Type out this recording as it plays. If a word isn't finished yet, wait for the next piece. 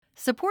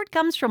Support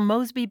comes from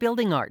Mosby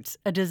Building Arts,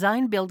 a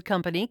design-build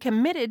company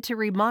committed to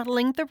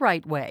remodeling the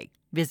right way.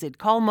 Visit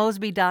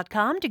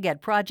callmosby.com to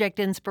get project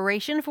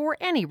inspiration for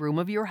any room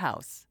of your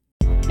house.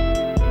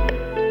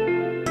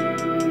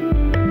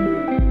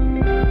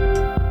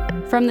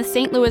 From the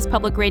St. Louis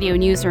Public Radio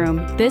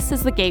newsroom, this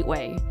is The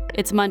Gateway.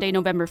 It's Monday,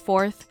 November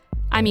 4th.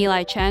 I'm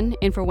Eli Chen,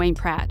 in for Wayne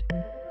Pratt.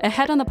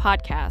 Ahead on the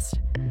podcast,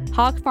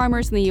 hog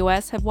farmers in the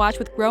U.S. have watched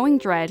with growing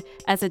dread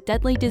as a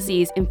deadly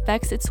disease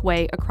infects its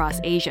way across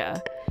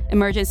Asia.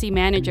 Emergency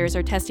managers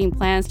are testing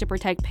plans to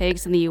protect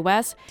pigs in the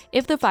U.S.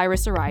 if the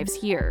virus arrives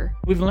here.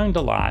 We've learned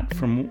a lot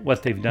from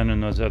what they've done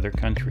in those other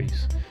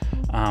countries.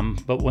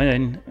 But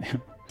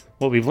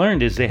what we've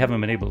learned is they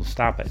haven't been able to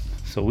stop it.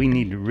 So we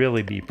need to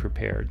really be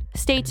prepared.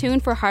 Stay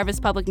tuned for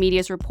Harvest Public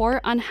Media's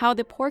report on how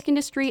the pork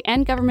industry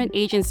and government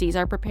agencies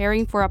are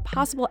preparing for a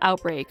possible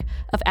outbreak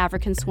of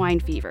African swine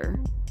fever.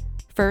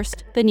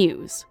 First, the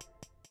news.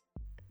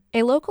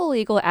 A local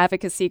legal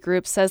advocacy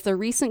group says the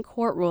recent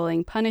court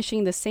ruling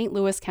punishing the St.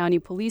 Louis County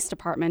Police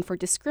Department for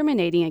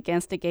discriminating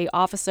against a gay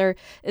officer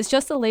is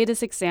just the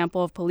latest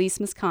example of police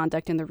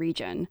misconduct in the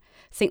region.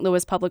 St.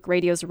 Louis Public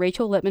Radio's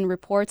Rachel Lippman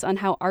reports on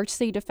how Arch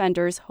City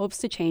Defenders hopes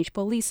to change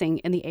policing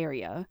in the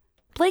area.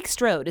 Blake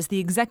Strode is the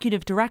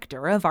executive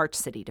director of Arch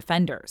City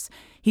Defenders.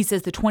 He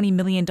says the $20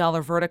 million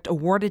verdict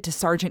awarded to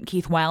Sergeant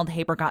Keith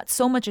Wildhaber got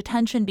so much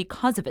attention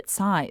because of its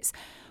size.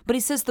 But he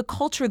says the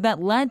culture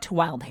that led to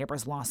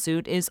Wildhaber's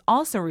lawsuit is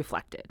also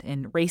reflected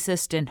in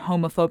racist and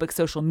homophobic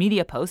social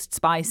media posts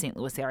by St.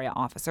 Louis area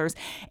officers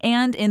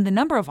and in the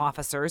number of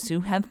officers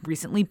who have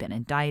recently been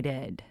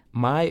indicted.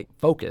 My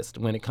focus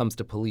when it comes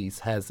to police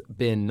has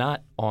been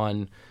not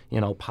on,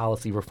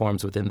 policy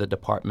reforms within the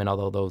department,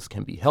 although those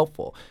can be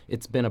helpful.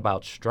 It's been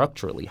about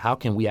structurally, how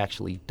can we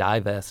actually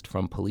divest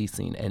from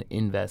policing and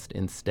invest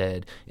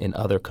instead in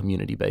other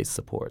community-based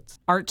supports?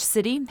 Arch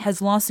City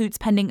has lawsuits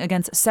pending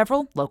against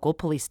several local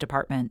police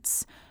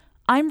departments.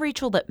 I'm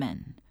Rachel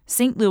Lippman,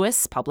 St.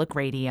 Louis Public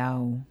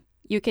Radio.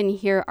 You can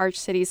hear Arch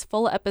City's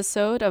full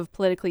episode of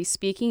Politically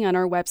Speaking on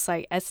our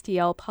website,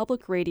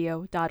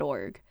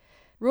 stlpublicradio.org.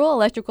 Rural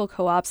electrical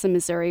co-ops in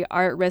Missouri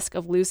are at risk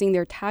of losing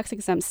their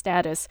tax-exempt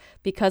status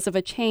because of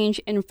a change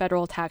in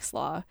federal tax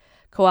law.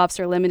 Co-ops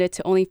are limited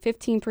to only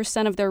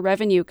 15% of their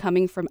revenue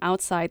coming from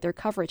outside their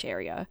coverage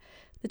area.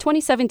 The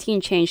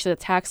 2017 change to the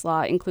tax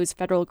law includes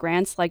federal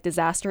grants like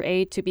disaster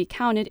aid to be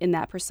counted in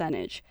that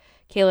percentage.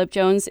 Caleb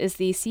Jones is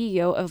the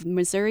CEO of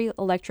Missouri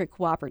Electric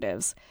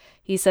Cooperatives.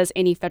 He says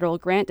any federal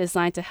grant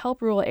designed to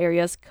help rural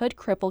areas could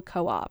cripple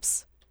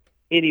co-ops.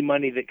 Any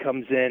money that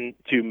comes in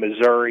to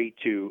Missouri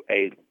to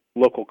a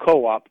local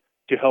co-op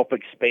to help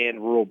expand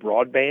rural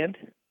broadband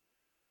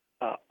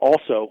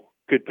also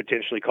could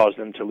potentially cause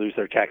them to lose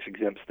their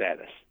tax-exempt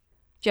status.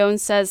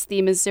 Jones says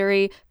the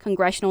Missouri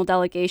congressional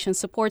delegation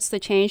supports the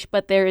change,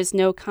 but there is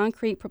no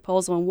concrete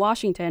proposal in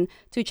Washington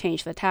to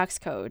change the tax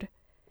code.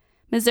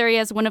 Missouri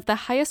has one of the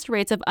highest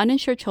rates of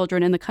uninsured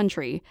children in the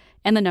country,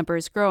 and the number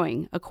is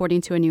growing,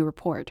 according to a new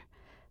report.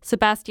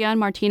 Sebastian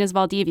Martinez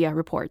Valdivia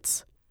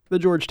reports. The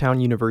Georgetown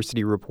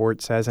University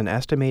report says an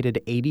estimated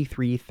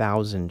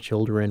 83,000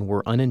 children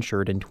were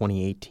uninsured in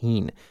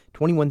 2018,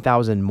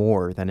 21,000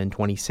 more than in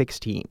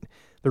 2016.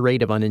 The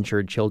rate of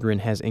uninsured children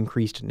has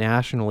increased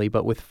nationally,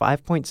 but with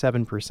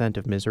 5.7%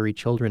 of Missouri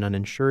children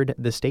uninsured,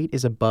 the state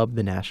is above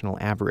the national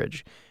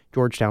average.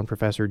 Georgetown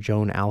professor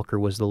Joan Alker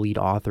was the lead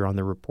author on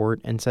the report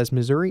and says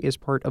Missouri is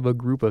part of a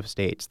group of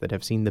states that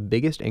have seen the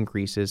biggest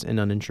increases in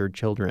uninsured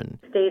children.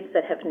 States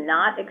that have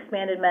not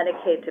expanded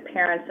Medicaid to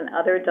parents and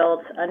other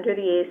adults under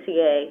the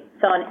ACA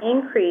saw an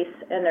increase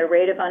in their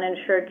rate of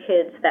uninsured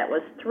kids that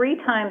was 3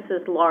 times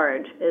as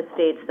large as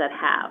states that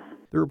have.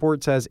 The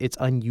report says it's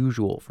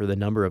unusual for the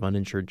number of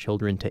uninsured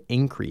children to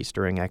increase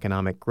during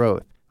economic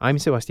growth. I'm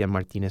Sebastian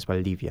Martinez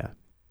Valdivia.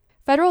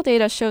 Federal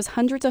data shows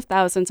hundreds of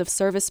thousands of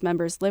service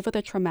members live with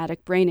a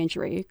traumatic brain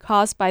injury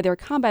caused by their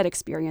combat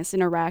experience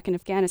in Iraq and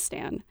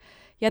Afghanistan.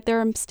 Yet there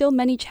are still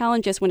many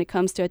challenges when it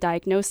comes to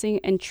diagnosing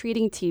and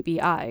treating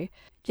TBI.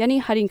 Jenny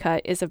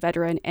Honeycutt is a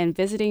veteran and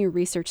visiting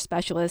research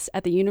specialist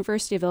at the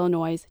University of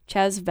Illinois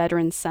Ches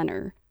Veterans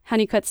Center.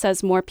 Honeycutt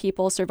says more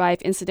people survive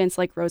incidents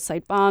like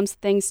roadside bombs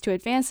thanks to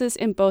advances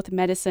in both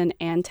medicine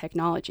and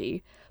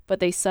technology, but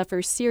they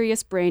suffer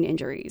serious brain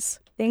injuries.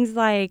 Things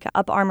like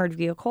up-armored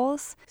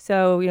vehicles.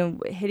 So,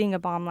 hitting a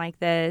bomb like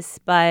this,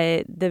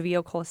 but the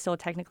vehicle is still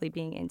technically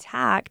being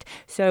intact.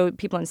 So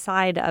people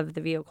inside of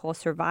the vehicle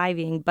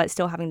surviving, but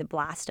still having the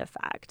blast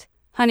effect.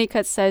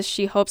 Honeycutt says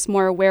she hopes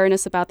more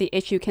awareness about the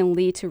issue can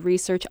lead to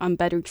research on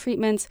better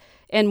treatments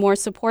and more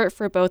support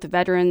for both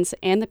veterans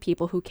and the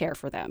people who care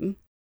for them.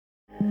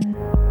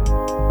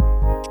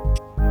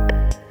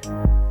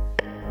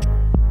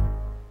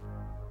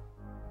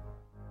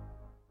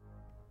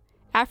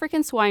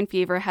 African swine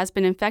fever has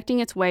been infecting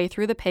its way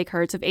through the pig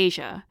herds of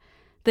Asia.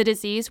 The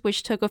disease,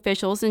 which took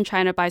officials in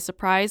China by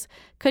surprise,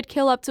 could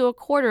kill up to a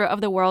quarter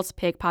of the world's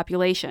pig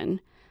population.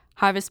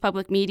 Harvest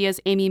Public Media's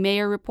Amy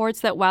Mayer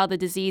reports that while the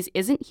disease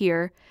isn't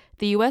here,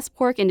 the U.S.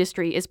 pork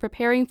industry is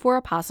preparing for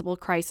a possible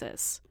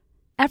crisis.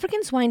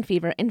 African swine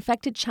fever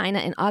infected China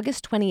in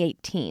August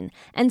 2018,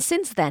 and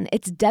since then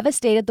it's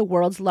devastated the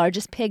world's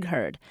largest pig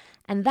herd.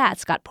 And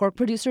that's got pork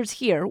producers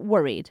here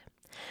worried.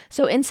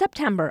 So in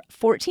September,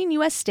 14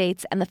 U.S.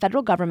 states and the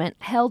federal government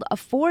held a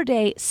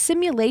 4-day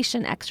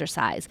simulation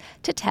exercise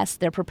to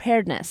test their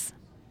preparedness.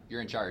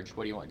 You're in charge.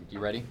 What do you want? You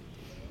ready?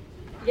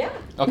 Yeah.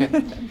 Okay.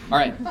 All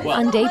right. Well.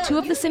 On day 2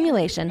 of the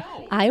simulation,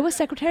 Iowa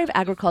Secretary of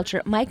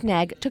Agriculture Mike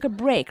Negg took a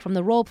break from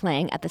the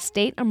role-playing at the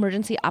State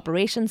Emergency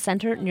Operations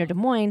Center near Des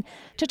Moines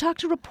to talk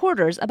to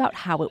reporters about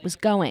how it was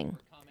going.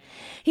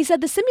 He said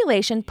the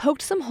simulation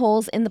poked some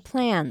holes in the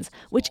plans,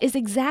 which is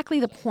exactly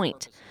the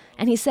point.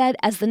 And he said,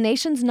 as the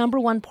nation's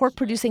 #1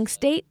 pork-producing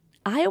state,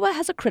 Iowa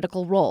has a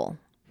critical role.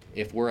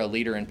 If we're a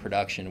leader in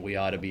production, we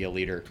ought to be a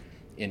leader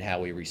in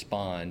how we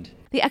respond.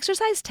 The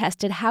exercise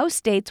tested how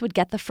states would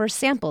get the first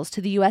samples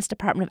to the U.S.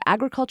 Department of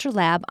Agriculture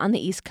lab on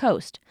the East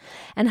Coast,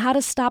 and how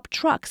to stop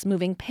trucks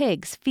moving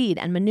pigs, feed,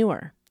 and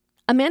manure.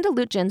 Amanda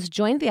Lutjens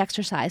joined the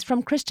exercise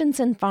from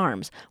Christensen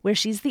Farms, where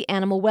she's the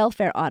animal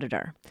welfare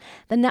auditor.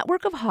 The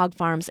network of hog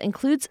farms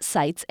includes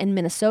sites in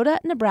Minnesota,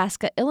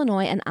 Nebraska,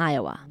 Illinois, and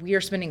Iowa. We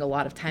are spending a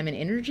lot of time and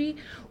energy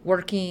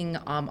working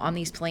on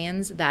these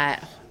plans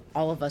that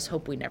all of us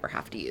hope we never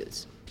have to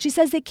use. She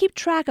says they keep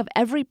track of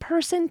every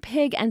person,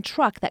 pig, and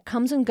truck that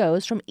comes and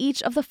goes from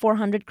each of the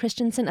 400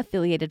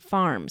 Christensen-affiliated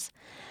farms.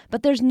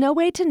 But there's no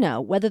way to know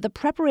whether the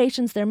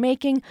preparations they're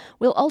making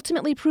will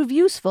ultimately prove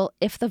useful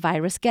if the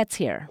virus gets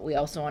here. We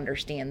also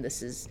understand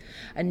this is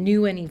a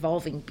new and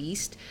evolving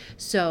beast,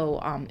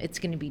 so it's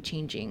going to be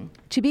changing.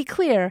 To be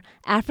clear,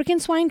 African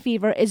swine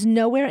fever is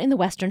nowhere in the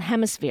Western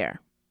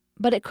Hemisphere,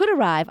 but it could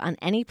arrive on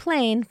any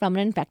plane from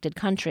an infected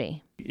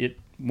country. It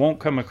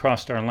won't come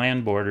across our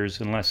land borders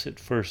unless it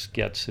first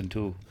gets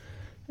into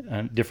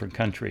a different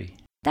country.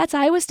 That's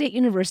Iowa State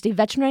University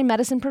veterinary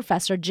medicine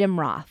professor Jim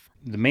Roth.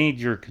 The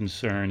major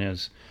concern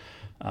is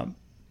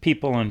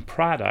people and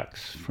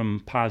products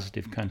from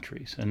positive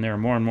countries, and there are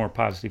more and more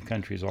positive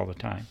countries all the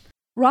time.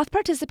 Roth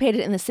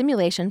participated in the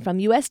simulation from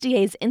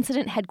USDA's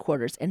incident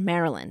headquarters in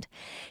Maryland.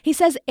 He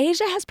says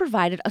Asia has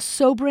provided a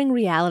sobering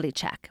reality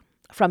check.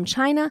 From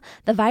China,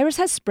 the virus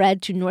has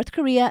spread to North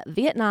Korea,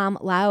 Vietnam,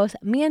 Laos,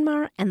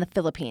 Myanmar, and the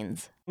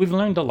Philippines. We've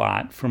learned a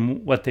lot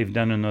from what they've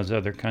done in those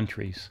other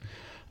countries.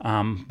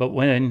 But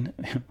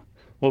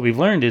what we've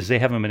learned is they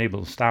haven't been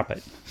able to stop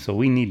it. So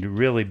we need to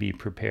really be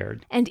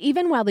prepared. And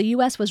even while the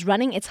U.S. was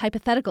running its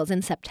hypotheticals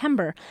in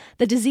September,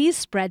 the disease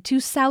spread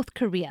to South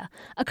Korea,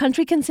 a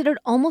country considered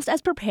almost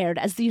as prepared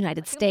as the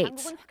United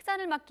States.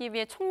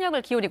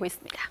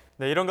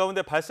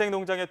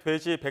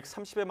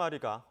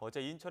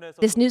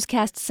 This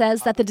newscast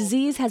says that the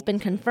disease has been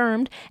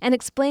confirmed and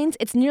explains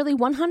it's nearly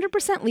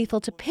 100% lethal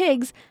to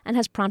pigs and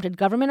has prompted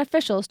government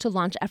officials to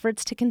launch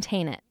efforts to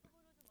contain it.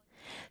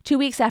 2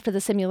 weeks after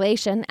the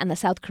simulation and the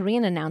South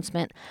Korean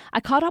announcement, I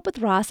caught up with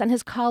Ross and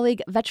his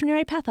colleague,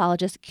 veterinary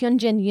pathologist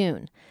Kyun-jin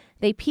Yoon.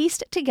 They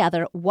pieced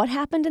together what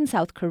happened in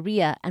South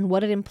Korea and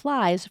what it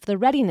implies for the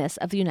readiness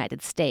of the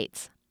United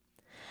States.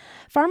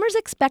 Farmers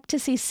expect to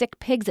see sick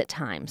pigs at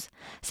times.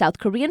 South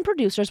Korean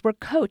producers were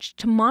coached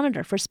to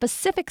monitor for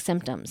specific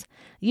symptoms.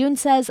 Yoon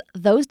says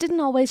those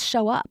didn't always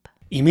show up.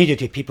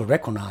 Immediately people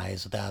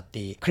recognize that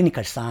the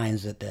clinical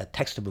signs that the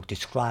textbook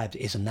describes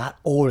is not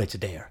always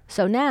there.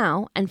 So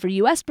now, and for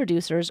U.S.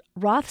 producers,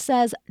 Roth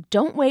says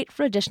don't wait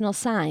for additional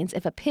signs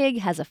if a pig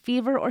has a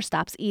fever or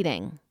stops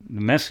eating. The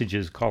message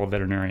is call a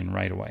veterinarian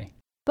right away.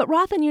 But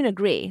Roth and Yoon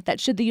agree that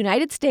should the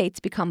United States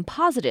become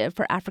positive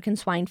for African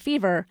swine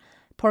fever,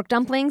 pork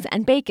dumplings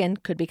and bacon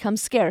could become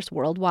scarce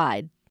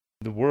worldwide.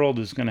 The world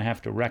is going to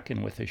have to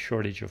reckon with a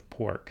shortage of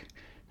pork.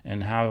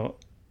 And how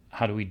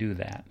do we do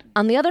that?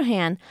 On the other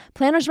hand,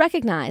 planners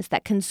recognize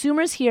that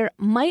consumers here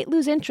might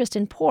lose interest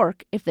in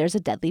pork if there's a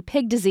deadly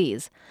pig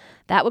disease.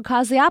 That would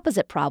cause the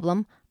opposite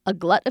problem, a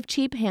glut of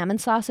cheap ham and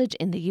sausage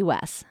in the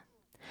U.S.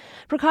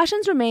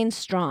 Precautions remain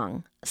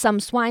strong. Some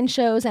swine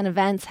shows and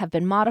events have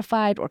been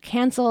modified or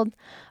canceled.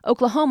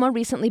 Oklahoma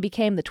recently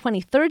became the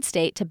 23rd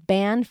state to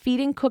ban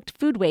feeding cooked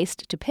food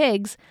waste to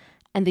pigs,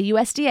 and the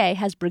USDA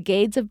has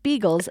brigades of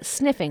beagles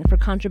sniffing for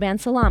contraband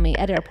salami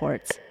at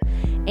airports.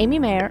 Amy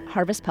Mayer,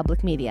 Harvest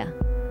Public Media.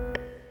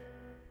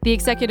 The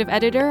executive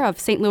editor of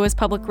St. Louis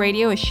Public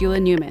Radio is Sheila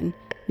Newman.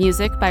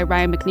 Music by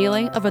Ryan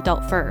McNeely of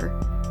Adult Fur.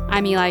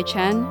 I'm Eli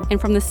Chen, and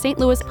from the St.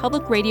 Louis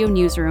Public Radio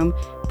newsroom,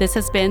 this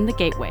has been The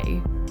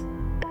Gateway.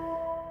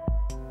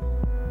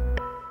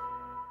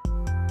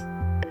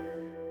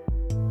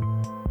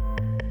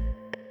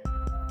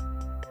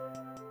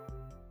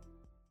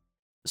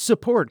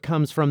 Support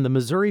comes from the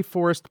Missouri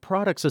Forest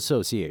Products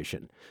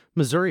Association.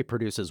 Missouri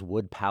produces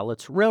wood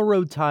pallets,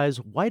 railroad ties,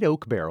 white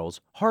oak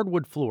barrels,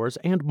 hardwood floors,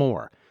 and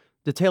more.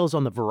 Details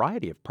on the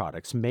variety of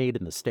products made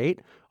in the state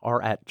are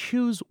at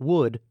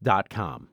choosewood.com.